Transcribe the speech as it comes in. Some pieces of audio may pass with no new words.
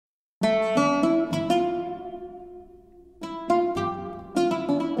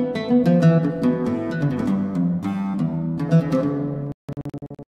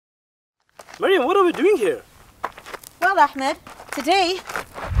you doing here? Well, Ahmed, today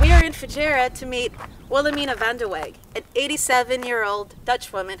we are in Fujairah to meet Wilhelmina van der Weg, an 87-year-old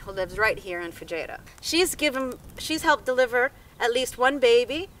Dutch woman who lives right here in Fujairah. She's helped deliver at least one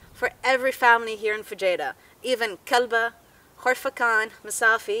baby for every family here in Fujairah. Even Kalba, Khorfakan,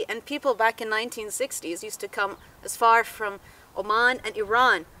 Masafi, and people back in 1960s used to come as far from Oman and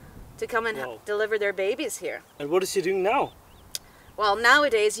Iran to come and deliver their babies here. And what is she doing now? Well,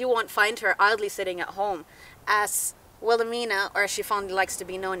 nowadays you won't find her idly sitting at home, as Wilhelmina, or she fondly likes to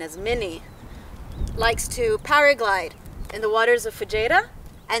be known as Minnie, likes to paraglide in the waters of Fujairah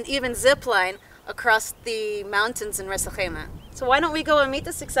and even zipline across the mountains in Ras Al Khaimah. So why don't we go and meet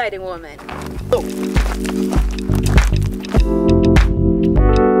this exciting woman?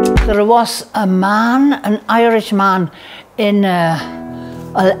 There was a man, an Irish man in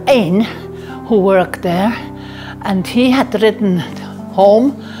Al Ain who worked there, and he had written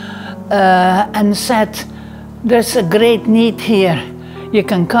home and said, "There's a great need here, you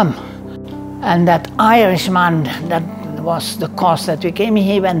can come." And that Irishman, that was the cause that we came,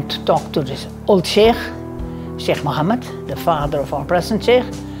 he went to talk to this old Sheikh, Sheikh Mohammed, the father of our present Sheikh.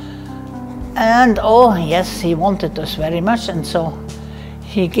 And oh yes, he wanted us very much, and so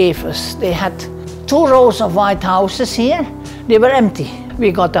he gave us, they had 2 rows of white houses here, they were empty.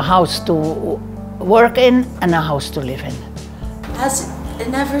 We got a house to work in and a house to live in. Has it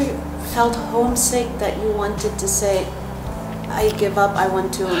never felt homesick that you wanted to say, I give up, I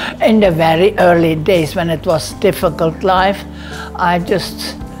want to? In the very early days when it was difficult life, I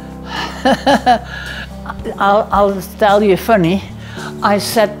just, I'll tell you funny, I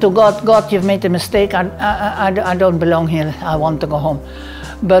said to God, "God, you've made a mistake, I don't belong here, I want to go home."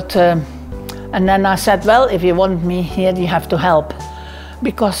 But, and then I said, well, if you want me here, you have to help.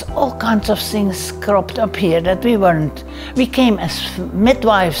 Because all kinds of things cropped up here that we weren't. We came as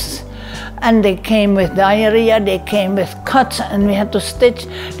midwives, and they came with diarrhea, they came with cuts, and we had to stitch.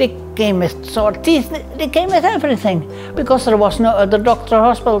 They came with sore teeth, they came with everything, because there was no other doctor or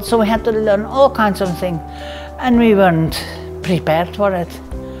hospital, so we had to learn all kinds of things. And we weren't prepared for it.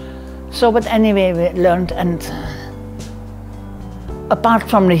 So, but anyway, we learned, and apart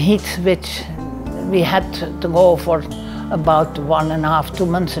from the heat, which we had to go for about 1.5 to 2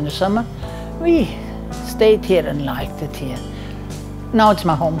 months in the summer, we stayed here and liked it here. Now it's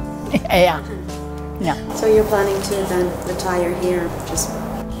my home. Yeah. So you're planning to then retire here, just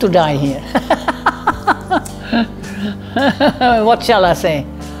to die here. What shall I say?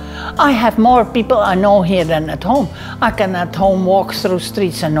 I have more people I know here than at home. I can at home walk through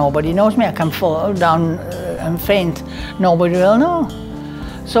streets and nobody knows me. I can fall down and faint, nobody will know.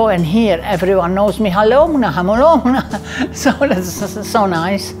 So in here, everyone knows me. Hello, Muna, hello, Muna. So that's so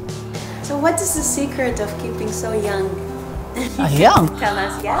nice. So what is the secret of keeping so young? Young? Tell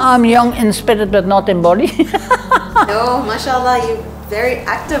us, yes. I'm young in spirit, but not in body. No, mashallah, you're very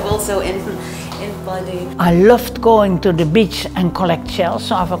active also in body. I loved going to the beach and collect shells.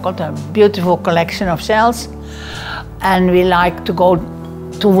 So I've got a beautiful collection of shells. And we like to go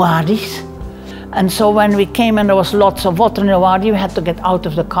to wadis. And so when we came and there was lots of water in the wadi, we had to get out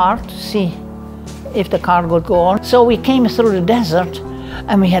of the car to see if the car would go on. So we came through the desert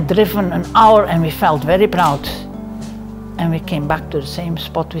and we had driven an hour and we felt very proud. And we came back to the same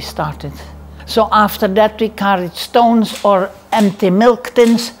spot we started. So after that we carried stones or empty milk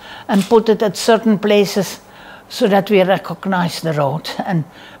tins and put it at certain places so that we recognized the road, and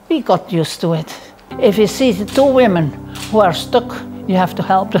we got used to it. If you see the 2 women who are stuck, you have to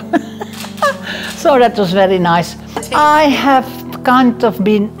help them. So that was very nice. I have kind of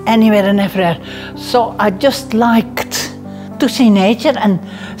been anywhere and everywhere, so I just liked to see nature and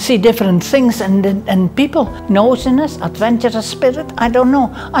see different things and people, nosiness, adventurous spirit, I don't know.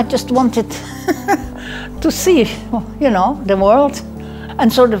 I just wanted to see, you know, the world.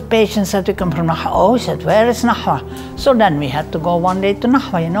 And so the patient said, "We come from Nahwa." Oh, he said, "Where is Nahwa?" So then we had to go one day to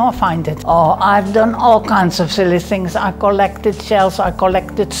Nahwa, you know, find it. Oh, I've done all kinds of silly things. I collected shells, I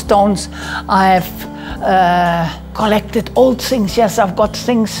collected stones, I've collected old things. Yes, I've got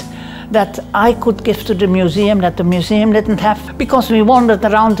things that I could give to the museum that the museum didn't have, because we wandered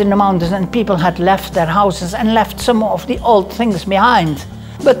around in the mountains and people had left their houses and left some of the old things behind.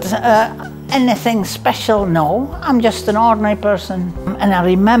 But anything special, no. I'm just an ordinary person. And I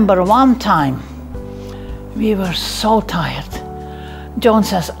remember one time, we were so tired. John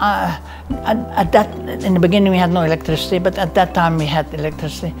says, in the beginning we had no electricity, but at that time we had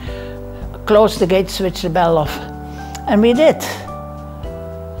electricity. Close the gate, switch the bell off. And we did.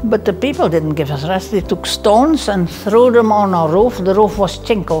 But the people didn't give us rest. They took stones and threw them on our roof. The roof was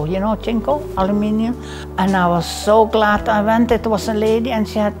chinko, you know chinko, aluminium. And I was so glad I went. It was a lady and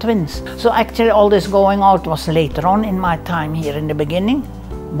she had twins. So actually all this going out was later on in my time here. In the beginning,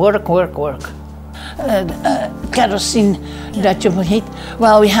 work, work, work. Kerosene that you heat.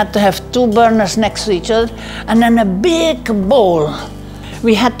 Well, we had to have 2 burners next to each other and then a big bowl.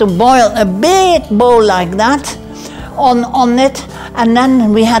 We had to boil a big bowl like that on it, and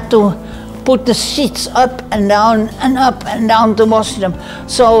then we had to put the sheets up and down to wash them.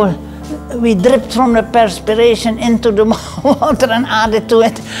 So we dripped from the perspiration into the water and added to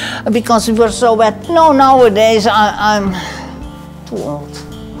it because we were so wet. No, nowadays I'm too old.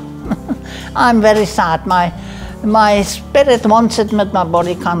 I'm very sad. My spirit wants it, but my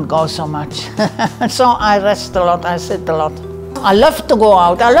body can't go so much. So I rest a lot, I sit a lot. I love to go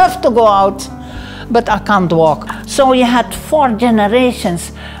out, but I can't walk. So you had 4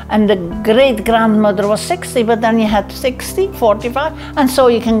 generations, and the great-grandmother was 60, but then you had 60, 45, and so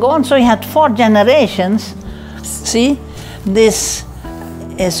you can go on. So you had 4 generations. See, this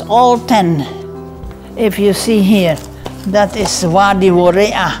is all 10. If you see here, that is Wadi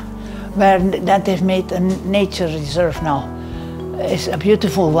Worea, where that is made a nature reserve now. It's a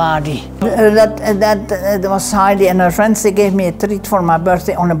beautiful wadi. That was Heidi and her friends. They gave me a treat for my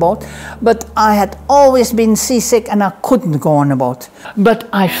birthday on a boat. But I had always been seasick and I couldn't go on a boat. But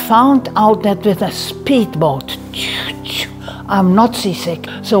I found out that with a speedboat, I'm not seasick.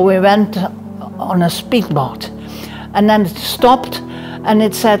 So we went on a speedboat. And then it stopped and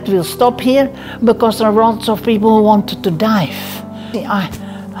it said, we'll stop here because there are lots of people who wanted to dive. I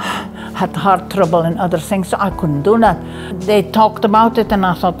had heart trouble and other things, so I couldn't do that. They talked about it and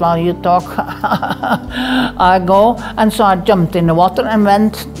I thought, well, you talk, I go. And so I jumped in the water and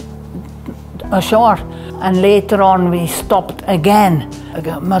went ashore. And later on we stopped again.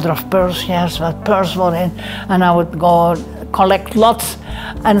 Mother of pearl shares, but pearls were in, and I would go collect lots.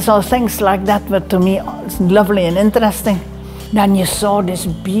 And so things like that were to me lovely and interesting. Then you saw this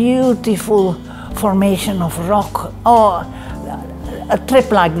beautiful formation of rock. Oh, a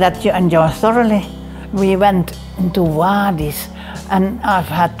trip like that you enjoy thoroughly. We went into wadis and I've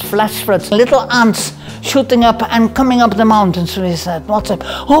had flash floods, little ants shooting up and coming up the mountains. We said, what's up?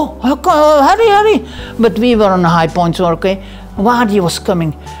 Oh, hurry. But we were on a high point, so okay. Wadi was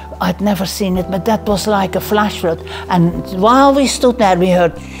coming. I'd never seen it, but that was like a flash flood. And while we stood there, we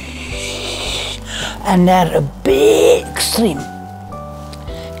heard and there a big stream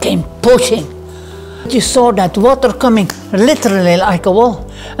came pushing. You saw that water coming literally like a wall,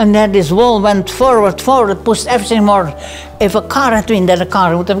 and then this wall went forward, pushed everything more. If a car had been there, the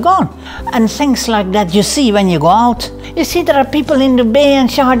car would have gone. And things like that you see when you go out. You see, there are people in the bay and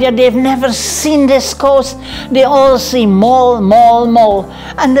Sharjah, they've never seen this coast. They all see mole.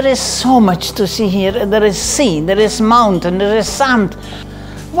 And there is so much to see here. There is sea, there is mountain, there is sand.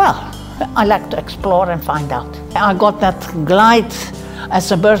 Well, I like to explore and find out. I got that glide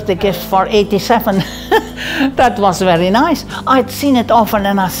as a birthday gift for 87. That was very nice. I'd seen it often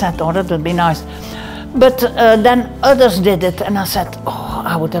and I said, oh, that would be nice. But then others did it and I said, oh,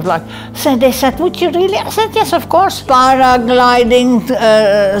 I would have liked. So they said, would you really? I said, yes, of course. Paragliding,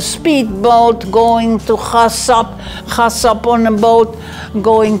 speedboat, going to Khassab on a boat,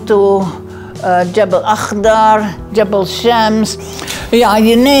 going to Jebel Akhdar, Jebel Shams. Yeah,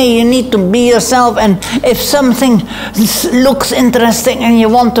 you need to be yourself, and if something looks interesting and you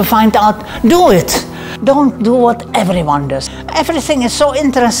want to find out, do it. Don't do what everyone does. Everything is so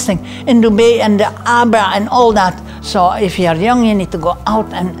interesting in Dubai and the Abra and all that. So if you're young, you need to go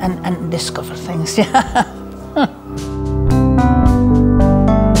out and discover things.